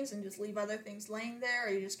certain things and just leave other things laying there? Or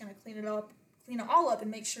are you just going to clean it all up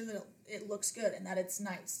and make sure that it looks good and that it's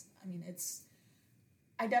nice? I mean,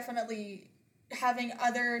 I definitely, having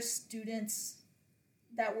other students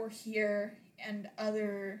that were here and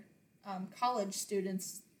other college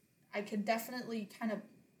students, I could definitely kind of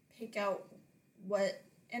pick out what,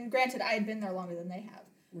 and granted, I had been there longer than they have.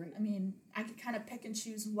 Right. I mean, I could kind of pick and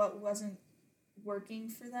choose what wasn't working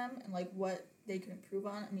for them and, like, what they could improve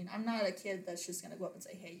on. I mean, I'm not a kid that's just going to go up and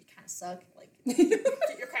say, hey, you kind of suck. Like,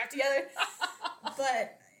 get your crap together.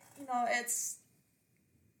 But, you know,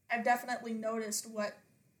 I've definitely noticed what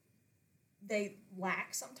they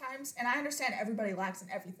lack sometimes. And I understand everybody lacks in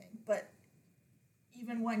everything. But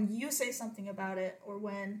even when you say something about it, or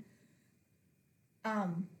when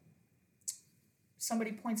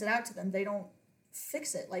somebody points it out to them, they don't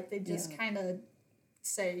fix it. Like, they just kind of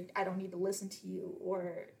say, I don't need to listen to you,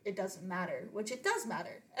 or it doesn't matter, which it does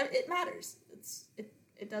matter. It matters.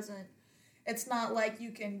 It doesn't, it's not like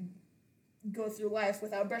you can go through life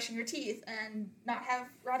without brushing your teeth and not have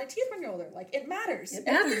rotted teeth when you're older. Like, it matters. It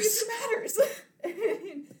matters.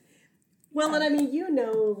 Everything matters. Well, and I mean, you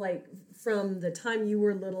know, like, from the time you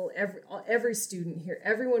were little, every student here,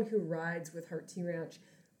 everyone who rides with Heart Tea Ranch,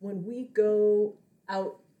 when we go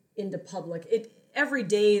out into public, every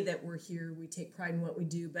day that we're here, we take pride in what we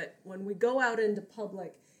do, but when we go out into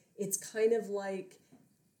public, it's kind of like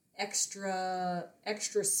extra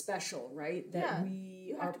special, right? That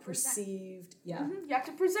we are perceived. Yeah. Mm-hmm. You have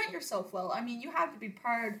to present yourself well. I mean, you have to be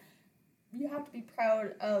proud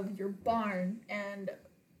of your barn and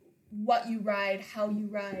what you ride, how you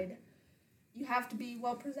ride. You have to be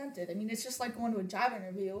well presented. I mean, it's just like going to a job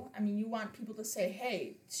interview. I mean, you want people to say,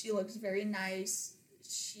 hey, she looks very nice.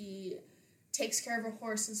 She takes care of her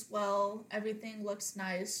horses well. Everything looks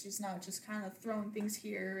nice. She's not just kind of throwing things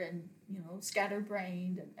here and, you know,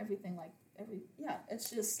 scatterbrained and everything like it's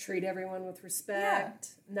just treat everyone with respect.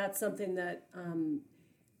 Yeah. And that's something that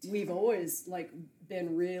we've always, like,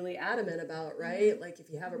 been really adamant about, right? Mm-hmm. Like, if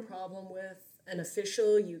you have a problem with an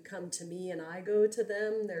official, you come to me and I go to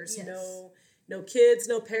them. There's no kids,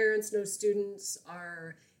 no parents, no students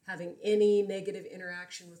are having any negative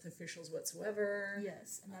interaction with officials whatsoever.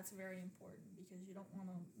 Yes, and that's very important because you don't want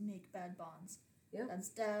to make bad bonds. Yeah. That's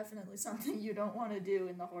definitely something you don't want to do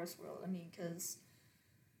in the horse world. I mean, because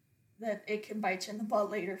that it can bite you in the butt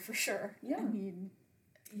later for sure. Yeah. I mean,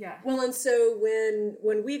 yeah. Well, and so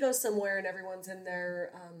when we go somewhere and everyone's in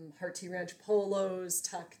their Heart Tea Ranch polos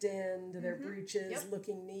tucked into their breeches,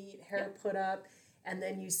 looking neat, hair put up, and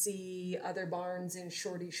then you see other barns in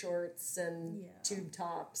shorty shorts and tube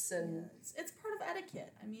tops, and it's part of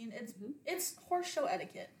etiquette. I mean, it's horse show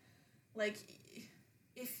etiquette. Like,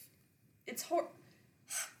 if it's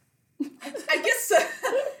I guess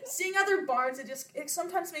seeing other barns, it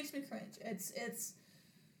sometimes makes me cringe. It's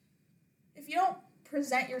if you don't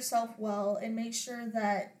present yourself well and make sure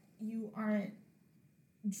that you aren't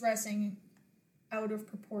dressing out of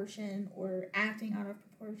proportion or acting out of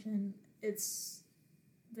proportion, it's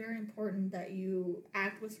very important that you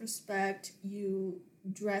act with respect, you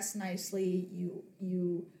dress nicely,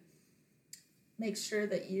 you make sure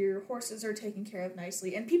that your horses are taken care of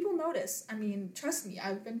nicely, and people notice. I mean, trust me,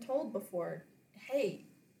 I've been told before, hey,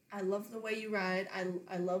 I love the way you ride,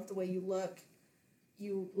 I love the way you look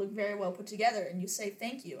very well put together, and you say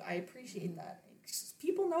thank you, I appreciate that.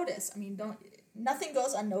 People notice. I mean, nothing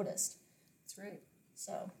goes unnoticed. That's right.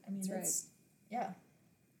 So, I mean,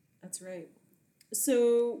 That's right.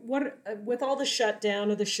 So, what with all the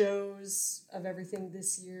shutdown of the shows, of everything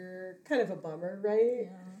this year, kind of a bummer, right? Yeah.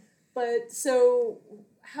 But, so,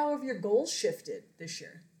 how have your goals shifted this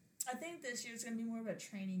year? I think this year's going to be more of a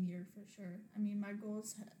training year for sure. I mean, my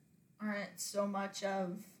goals aren't so much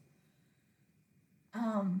of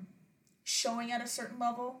showing at a certain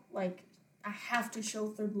level, like I have to show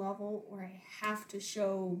third level, or I have to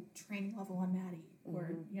show training level on Maddie,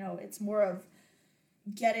 or, you know, it's more of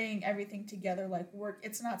getting everything together, like work.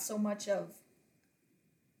 It's not so much of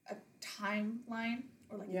a timeline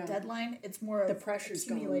or like a deadline. It's more of the pressure's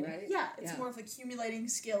accumulating. Going, right? Yeah, it's more of accumulating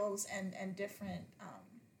skills and different.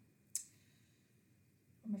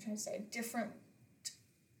 What am I trying to say? Different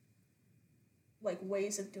like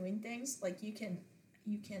ways of doing things. Like you can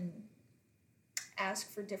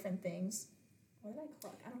ask for different things. Why did I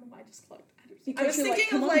cluck? I don't know why I just clucked. Because I was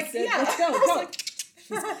thinking of like, let's go. Like,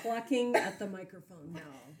 She's clucking at the microphone now.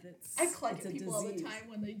 I cluck at people all the disease. time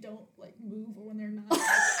when they don't like move or when they're not.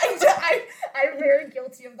 I'm very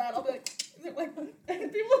guilty of that. I'll be like,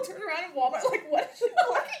 and people turn around and vomit. Like, what is she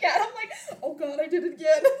clucking at? I'm like, oh god, I did it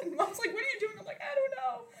again. And Mom's like, what are you doing? I'm like, I don't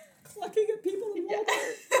know. Clucking at people in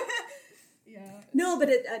Walmart. Yeah. No, but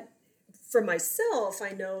for myself,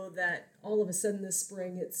 I know that all of a sudden this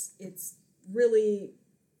spring, it's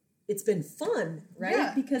been fun, right?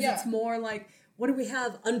 Yeah, because it's more like, what do we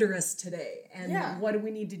have under us today? And what do we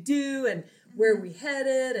need to do? And where are we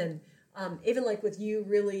headed? And even like with you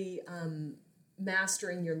really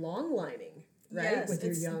mastering your long lining, right? Yes, with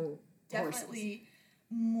your young definitely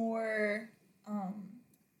more,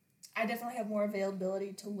 I definitely have more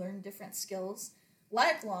availability to learn different skills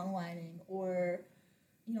like long lining or,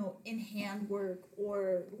 in hand work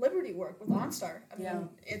or Liberty work with OnStar. I mean,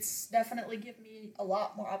 it's definitely given me a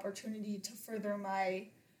lot more opportunity to further my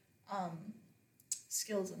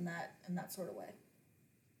skills in that sort of way,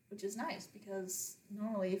 which is nice because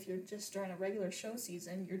normally if you're just during a regular show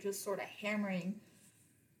season, you're just sort of hammering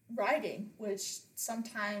riding, which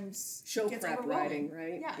sometimes show gets prep overwhelming.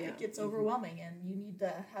 riding, right? Yeah, it gets overwhelming, and you need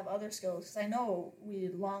to have other skills. Because I know we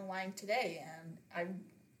long line today, and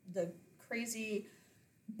the crazy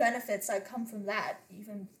benefits that come from that,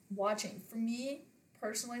 even watching. For me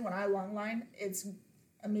personally, when I long line, it's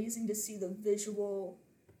amazing to see the visual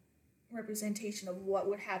representation of what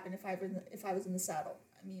would happen if I was in the saddle.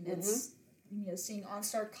 I mean, it's seeing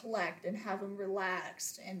OnStar collect and have them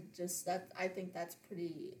relaxed, and just that, I think that's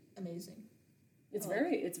pretty amazing. It's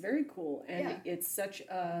very cool, and it's such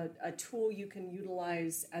a tool you can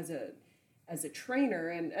utilize as a trainer,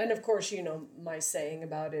 and of course, my saying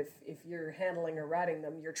about if you're handling or riding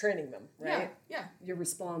them, you're training them, right? Yeah. You're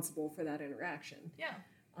responsible for that interaction. Yeah.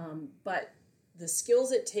 But the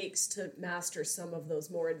skills it takes to master some of those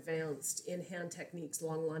more advanced in-hand techniques,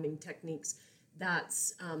 long lining techniques,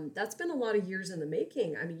 that's been a lot of years in the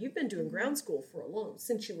making. I mean, you've been doing ground school for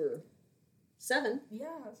since you were 7. Yeah,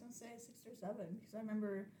 I was gonna say 6 or 7 because I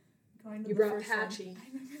remember going to you the brought first Patchy. One. I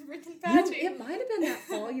remember bringing Patchy. It might have been that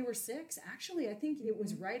fall you were 6. Actually, I think it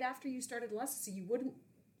was right after you started lessons, so you would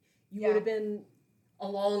have been a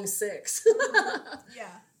long 6.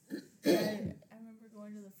 Yeah. I remember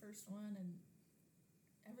going to the first one, and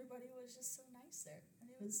everybody was just so nice there.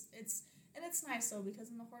 And it's nice though because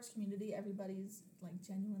in the horse community, everybody's like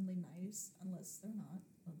genuinely nice unless they're not.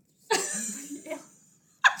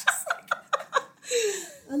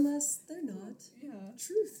 Unless they're not. Yeah.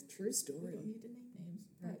 True story. We don't need to name names.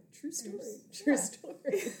 Right. True story. Yeah.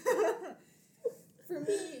 Story. For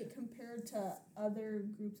me, compared to other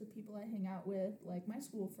groups of people I hang out with, like my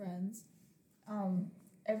school friends,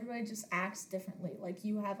 everybody just acts differently. Like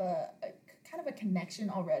you have a kind of a connection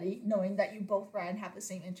already, knowing that you both ride and have the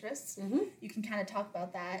same interests. Mm-hmm. You can kind of talk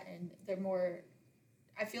about that, and they're more.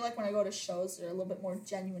 I feel like when I go to shows, they're a little bit more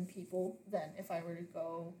genuine people than if I were to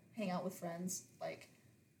go hang out with friends, like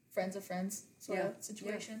friends of friends sort of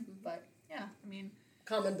situation. Yeah. But yeah, I mean,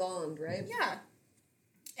 common bond, right? Yeah.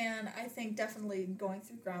 And I think definitely going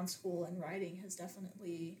through ground school and riding has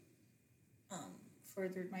definitely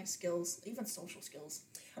furthered my skills, even social skills.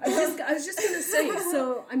 I was just going to say,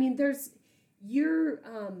 so, I mean, you're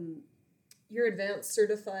advanced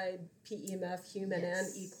certified PEMF human and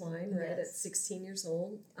equine, right, at 16 years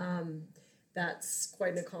old. That's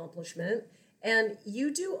quite an accomplishment. And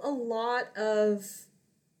you do a lot of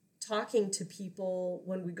talking to people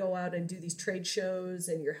when we go out and do these trade shows,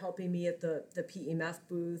 and you're helping me at the PEMF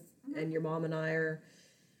booth, and your mom and I are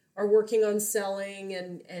working on selling,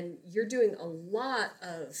 and you're doing a lot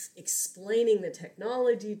of explaining the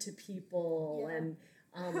technology to people. And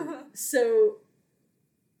so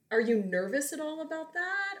are you nervous at all about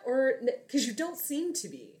that? Or, because you don't seem to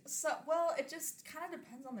be. So, well, it just kind of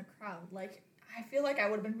depends on the crowd. Like, I feel like I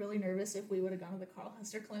would have been really nervous if we would have gone to the Carl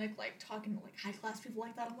Hester Clinic, like, talking to, like, high-class people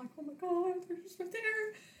like that. I'm like, oh my god, they're just right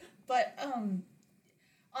there. But,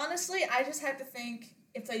 honestly, I just have to think,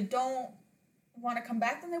 if they don't want to come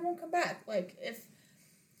back, then they won't come back. Like, if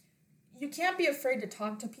you can't be afraid to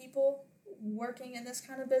talk to people working in this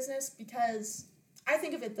kind of business, because I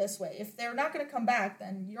think of it this way. If they're not going to come back,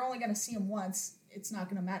 then you're only going to see them once. It's not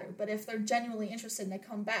going to matter. But if they're genuinely interested and they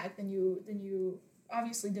come back, then you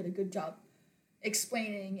obviously did a good job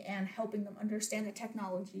explaining and helping them understand the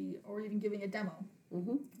technology, or even giving a demo.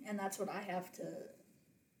 Mm-hmm. And that's what I have to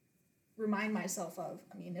remind myself of.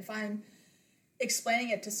 I mean, if I'm explaining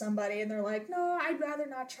it to somebody and they're like, no, I'd rather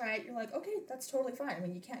not try it, you're like, okay, that's totally fine. I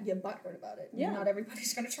mean, you can't get butthurt about it. Yeah. Not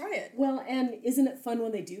everybody's going to try it. Well, and isn't it fun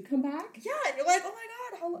when they do come back? Yeah, and you're like, oh my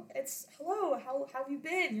god, hello, how have you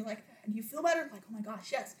been? And you're like, do you feel better? I'm like, oh my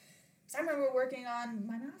gosh, yes. I remember working on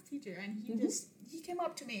my math teacher, and he came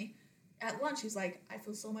up to me at lunch. He's like, I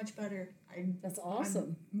feel so much better. That's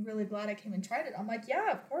awesome. I'm really glad I came and tried it. I'm like,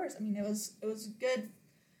 yeah, of course. I mean, it was good.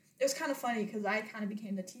 It was kind of funny because I kind of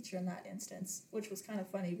became the teacher in that instance, which was kind of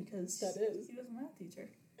funny because he was a math teacher.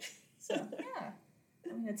 So, yeah.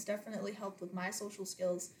 I mean, it's definitely helped with my social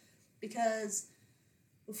skills because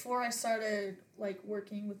before I started, like,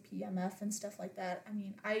 working with PMF and stuff like that, I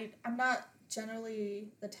mean, I'm not generally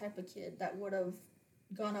the type of kid that would have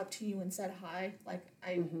gone up to you and said hi. Like,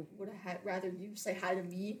 I would have rather you say hi to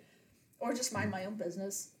me or just mind my own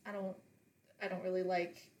business. I don't really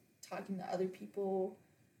like talking to other people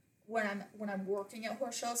when I'm working at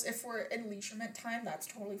horse shows. If we're in leisurement time, that's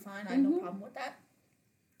totally fine. I have no problem with that.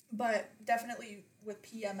 But definitely with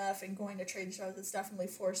PMF and going to trade shows, it's definitely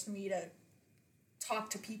forced me to talk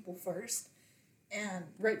to people first. And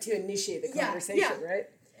to initiate the conversation, right?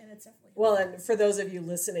 And it's definitely well, and for those of you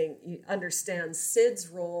listening, you understand Sid's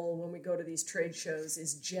role when we go to these trade shows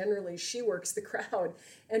is generally she works the crowd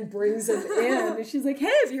and brings them in. And she's like,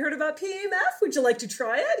 hey, have you heard about PMF? Would you like to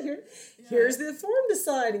try it? Here's the form to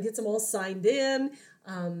sign, and gets them all signed in.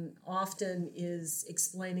 Often is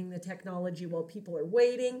explaining the technology while people are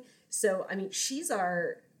waiting. So, I mean, she's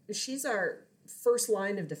our first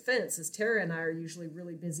line of defense, as Tara and I are usually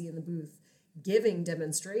really busy in the booth giving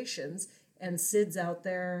demonstrations, and Sid's out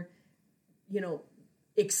there,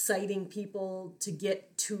 exciting people to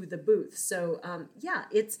get to the booth. So,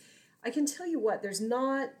 I can tell you what, there's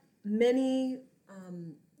not many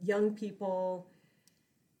young people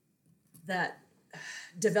that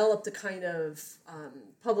develop the kind of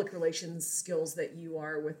public relations skills that you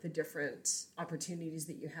are with the different opportunities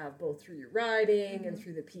that you have, both through your riding and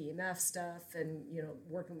through the PMF stuff and,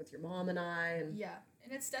 working with your mom and I. And yeah.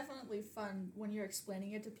 And it's definitely fun when you're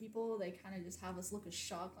explaining it to people. They kind of just have us look as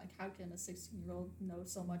shocked, like, how can a 16-year-old know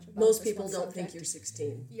so much about most people don't think you're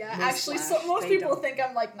 16. Yeah, actually, most people think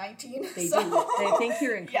I'm like 19. They do. They think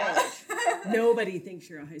you're in college. Yeah. Nobody thinks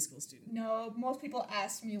you're a high school student. No, most people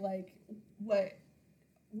ask me, like, where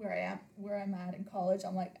I'm at in college.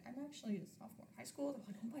 I'm like, I'm actually a sophomore in high school. They're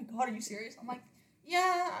like, oh my God, are you serious? I'm like,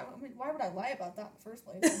 yeah, I mean, why would I lie about that in the first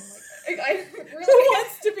place? I'm like, I really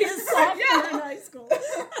wants to be a sophomore in high school.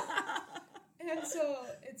 And so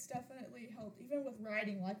it's definitely helped. Even with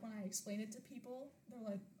riding, like when I explain it to people, they're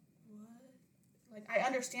like, what? Like, I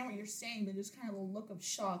understand what you're saying, but just kind of a look of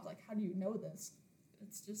shock, like, how do you know this?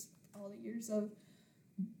 It's just all the years of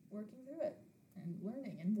working through it and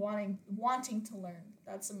learning and wanting to learn.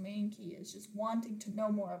 That's the main key, is just wanting to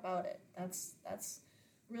know more about it. That's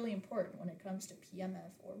really important when it comes to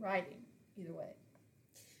PMF or riding, either way.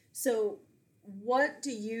 So what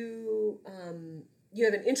do you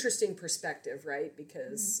have an interesting perspective, right?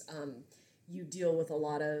 Because you deal with a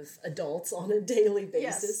lot of adults on a daily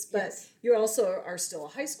basis, but you also are still a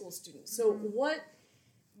high school student. So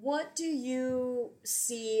what do you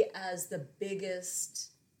see as the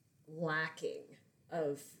biggest lacking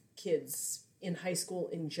of kids in high school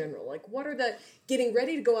in general? Like, what are the getting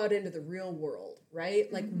ready to go out into the real world,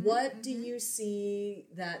 right? Like, what do you see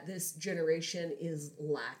that this generation is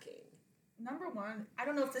lacking? Number one, I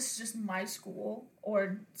don't know if this is just my school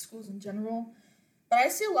or schools in general, but I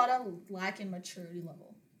see a lot of lack in maturity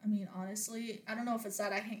level. I mean, honestly, I don't know if it's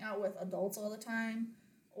that I hang out with adults all the time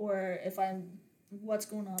or if what's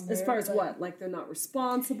going on there. As far as what? Like, they're not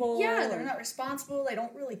responsible? Yeah, they're not responsible. They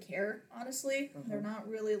don't really care, honestly. They're not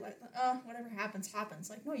really like, whatever happens, happens.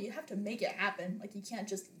 Like, no, you have to make it happen. Like, you can't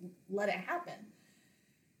just let it happen.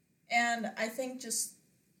 And I think just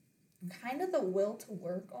kind of the will to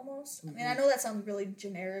work almost. I mean, I know that sounds really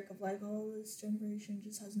generic of like, oh, this generation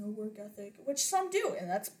just has no work ethic, which some do, and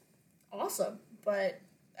that's awesome. But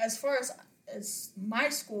as far as my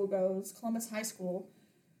school goes, Columbus High School,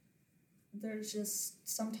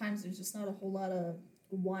 sometimes there's just not a whole lot of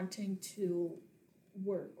wanting to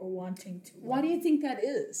work or wanting to Why do you think that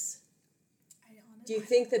is? Do you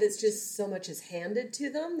think that it's just so much is handed to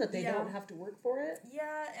them that they don't have to work for it?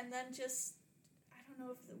 Yeah, and then just, I don't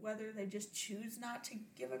know whether they just choose not to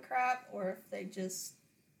give a crap or if they just,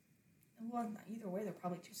 well, either way, they're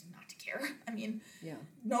probably choosing not to care. I mean,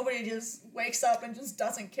 nobody just wakes up and just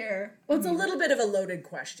doesn't care. Well, it's a little bit of a loaded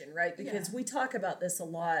question, right? Because we talk about this a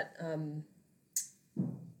lot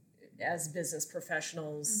as business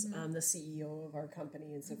professionals. The CEO of our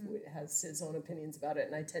company and stuff has his own opinions about it,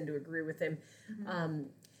 and I tend to agree with him.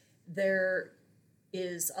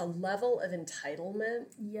 is a level of entitlement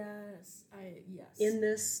Yes. in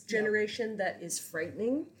this generation that is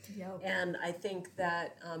frightening. Yep. And I think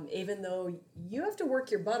that even though you have to work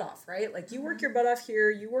your butt off, right? Like you work your butt off here,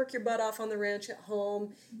 you work your butt off on the ranch at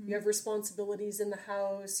home, you have responsibilities in the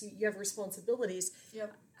house, you have responsibilities.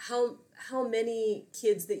 Yep. How many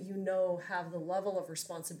kids that you know have the level of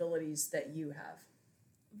responsibilities that you have?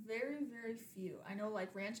 Very, very few. I know,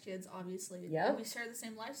 like, ranch kids, obviously, Yeah. we share the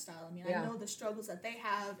same lifestyle. I mean, Yeah. I know the struggles that they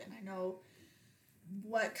have, and I know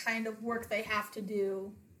what kind of work they have to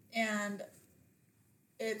do, and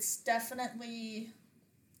it's definitely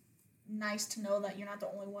nice to know that you're not the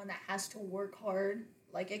only one that has to work hard.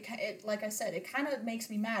 Like, it like I said, it kind of makes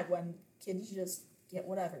me mad when kids just get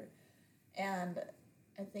whatever, and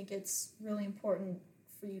I think it's really important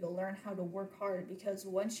for you to learn how to work hard, because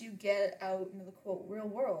once you get out into the quote real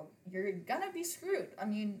world, you're gonna be screwed. I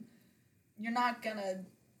mean, you're not gonna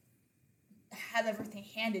have everything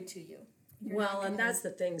handed to you. Well, and that's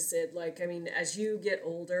the thing, Sid. Like, I mean, as you get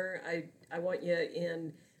older, I want you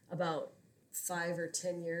in about 5 or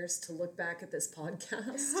 10 years to look back at this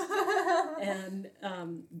podcast and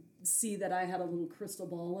see that I had a little crystal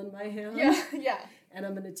ball in my hand. Yeah. And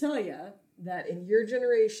I'm going to tell you that in your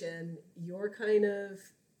generation, your kind of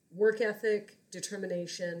work ethic,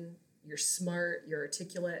 determination, you're smart, you're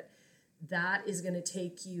articulate, that is going to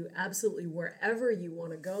take you absolutely wherever you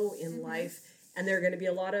want to go in life. And there are going to be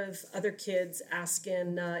a lot of other kids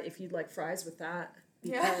asking if you'd like fries with that,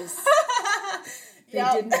 because they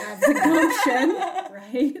didn't have the gumption,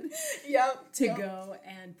 right? To go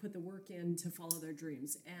and put the work in to follow their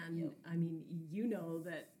dreams. And I mean, you know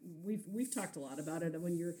that we've talked a lot about it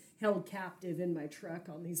when you're held captive in my truck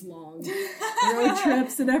on these long road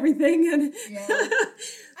trips and everything. And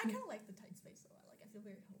I kind of like the tight space though. I feel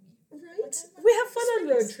very homey. Right? Like, We have fun on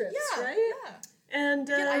road trips, right? Yeah. And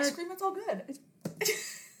get ice cream, it's all good.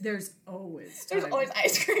 There's always time. There's always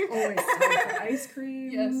ice cream. Always time for ice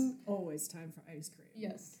cream. Yes. Always time for ice cream.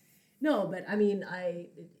 Yes. No, but I mean,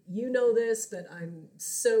 you know this, but I'm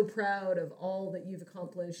so proud of all that you've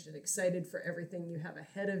accomplished and excited for everything you have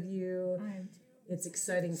ahead of you. I am too. It's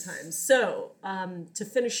exciting times. So, to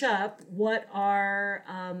finish up, what are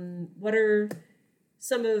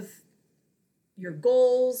some of your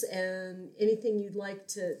goals and anything you'd like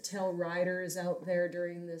to tell riders out there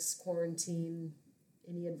during this quarantine?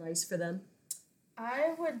 Any advice for them?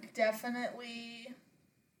 I would definitely,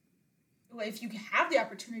 if you have the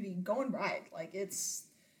opportunity, go and ride. Like,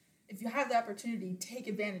 if you have the opportunity, take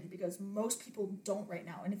advantage, because most people don't right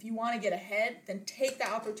now. And if you want to get ahead, then take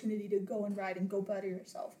the opportunity to go and ride and go better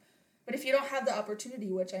yourself. But if you don't have the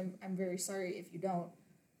opportunity, which I'm very sorry if you don't,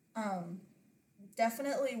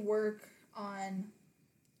 definitely work on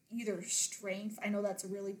either strength. I know that's a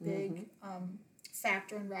really big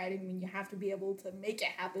factor in riding. I mean, you have to be able to make it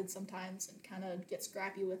happen sometimes and kind of get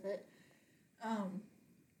scrappy with it.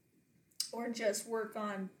 Or just work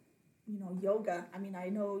on, yoga. I mean, I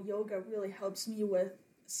know yoga really helps me with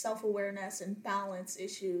self-awareness and balance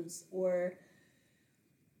issues, or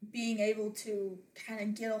being able to kind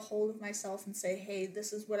of get a hold of myself and say, hey,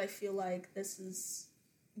 this is what I feel like, this is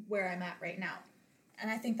where I'm at right now.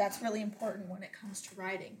 And I think that's really important when it comes to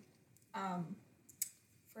riding.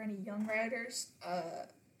 For any young riders,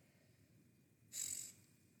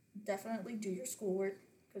 definitely do your schoolwork,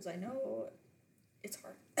 because I know it's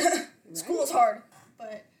hard. Right. School is hard,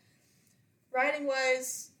 but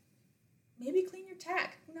riding-wise, maybe clean your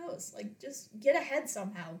tack. Who knows? Like, just get ahead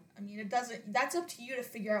somehow. I mean, that's up to you to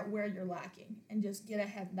figure out where you're lacking and just get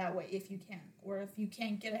ahead that way if you can. Or if you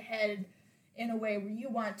can't get ahead in a way where you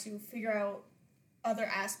want to, figure out other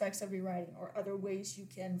aspects of your riding or other ways you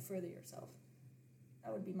can further yourself.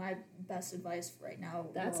 That would be my best advice for right now.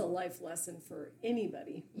 That's a life lesson for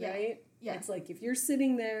anybody, Yeah. right? Yeah. It's like if you're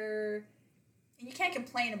sitting there... And you can't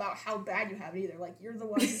complain about how bad you have it either. Like, you're the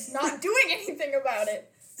one who's not doing anything about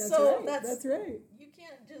it. That's so right. That's right. You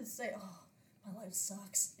can't just say, oh, my life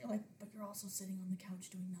sucks. You're like, but you're also sitting on the couch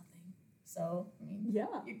doing nothing. So, I mean, yeah.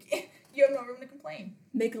 You have no room to complain.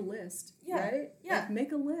 Make a list, right? Yeah. Like,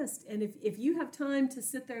 make a list. And if you have time to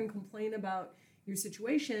sit there and complain about your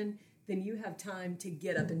situation, then you have time to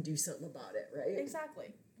get up and do something about it, right?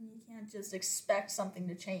 Exactly. And you can't just expect something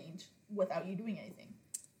to change without you doing anything.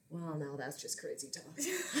 Well, now that's just crazy talk.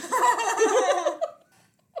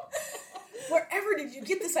 Wherever did you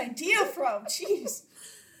get this idea from? Jeez.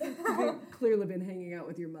 You've clearly been hanging out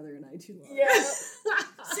with your mother and I too long. Yeah.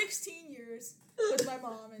 16 years with my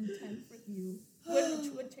mom and 10 with you.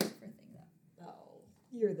 Would take for a thing, though. Oh,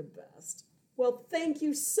 you're the best. Well, thank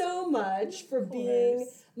you so much for being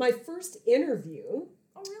my first interview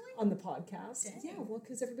Oh, really? on the podcast. Dang. Yeah, well,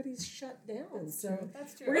 because everybody's shut down. That's so true.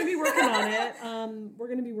 That's true. we're going to be working on it. We're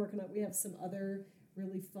going to be working on it. We have some other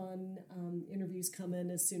really fun interviews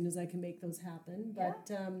coming as soon as I can make those happen.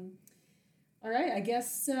 But all right, I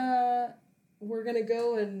guess we're going to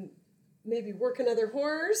go and maybe work another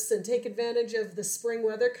horse and take advantage of the spring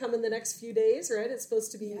weather coming the next few days, right? It's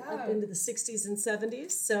supposed to be up into the 60s and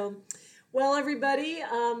 70s. So, well, everybody,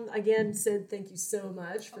 again, Sid, thank you so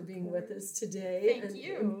much for being with us today. Thank and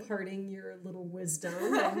you. imparting your little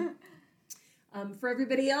wisdom. And, for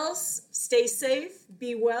everybody else, stay safe,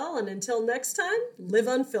 be well, and until next time, live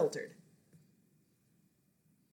unfiltered.